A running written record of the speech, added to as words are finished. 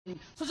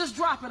So just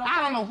drop it, okay?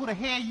 I don't know who the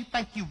hell you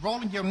think you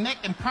rolling your neck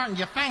and pointing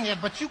your finger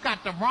at, but you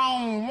got the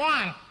wrong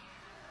one.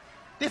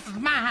 This is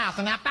my house,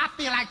 and if I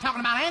feel like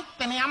talking about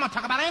Anthony, I'm gonna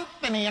talk about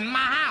Anthony in my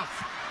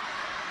house.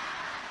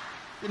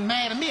 Getting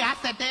mad at me. I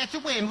sat there at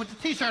your wedding with the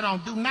t-shirt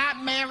on. Do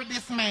not marry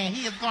this man.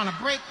 He is gonna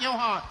break your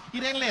heart.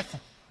 You didn't listen.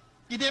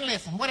 You didn't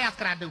listen. What else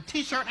could I do?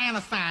 T-shirt and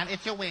a sign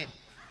at your wedding.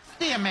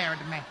 Still married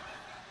the man.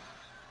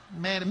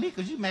 Mad at me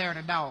because you married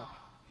a dog.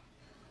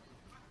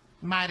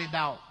 Mighty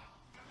dog.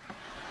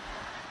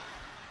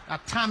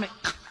 Atomic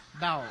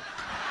dog.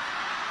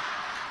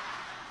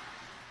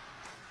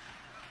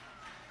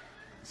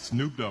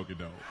 Snoop Doggy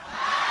Dog.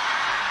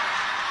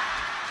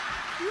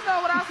 You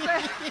know what I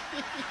said?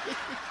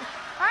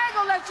 I ain't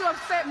gonna let you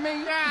upset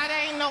me. Girl,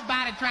 there ain't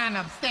nobody trying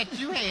to upset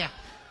you here.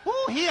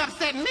 Ooh, he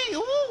upset me.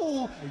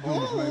 Ooh,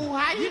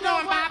 how you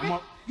doing,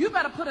 Bobby? You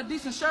better put a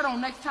decent shirt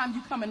on next time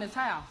you come in this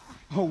house.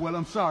 Oh, well,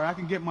 I'm sorry. I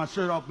can get my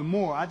shirt off the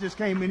moor. I just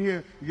came in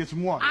here to get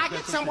some water. I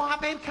get some water,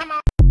 baby. Come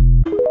on.